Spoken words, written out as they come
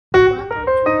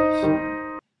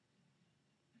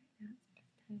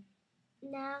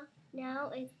Now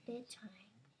it's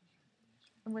bedtime.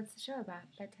 And what's the show about?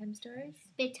 Bedtime stories?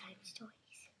 Bedtime stories.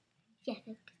 Yes,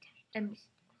 it's bedtime. And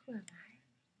who am I?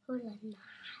 Lanai.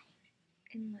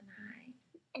 And Lanai.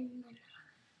 And Lanai.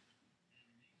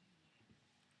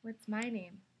 What's my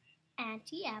name?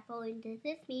 Auntie Apple, and this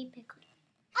is me, Beckley.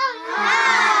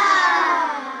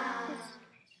 It's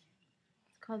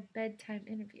called Bedtime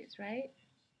Interviews, right?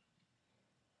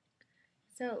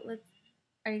 So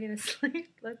are you going to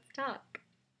sleep? Let's talk.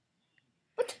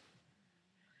 What?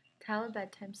 Tell a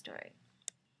bedtime story.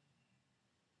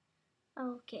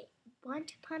 Okay,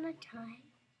 once upon a time,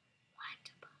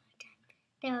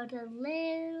 there was a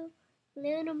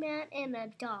little man and a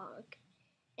dog,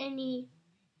 and he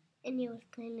was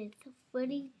playing with a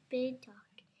really big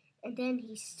dog, and then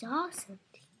he saw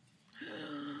something,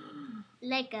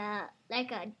 like a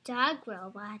dog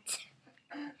robot,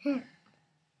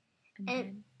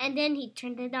 and then he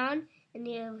turned it on, and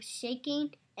it was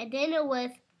shaking, and then it was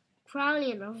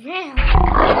crawling around.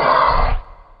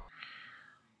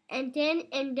 And then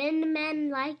the man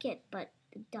liked it, but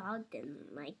the dog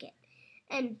didn't like it.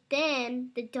 And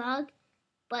then the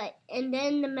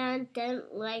man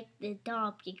didn't like the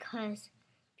dog because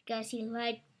he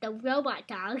liked the robot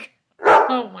dog.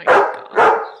 Oh my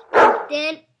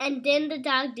gosh. And then the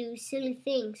dog do silly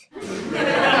things.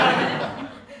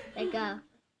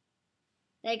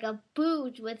 like a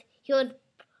boot with he was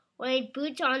wearing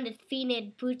boots on his feet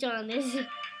and boots on his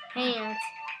hands.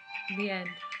 The end.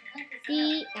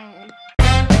 The end.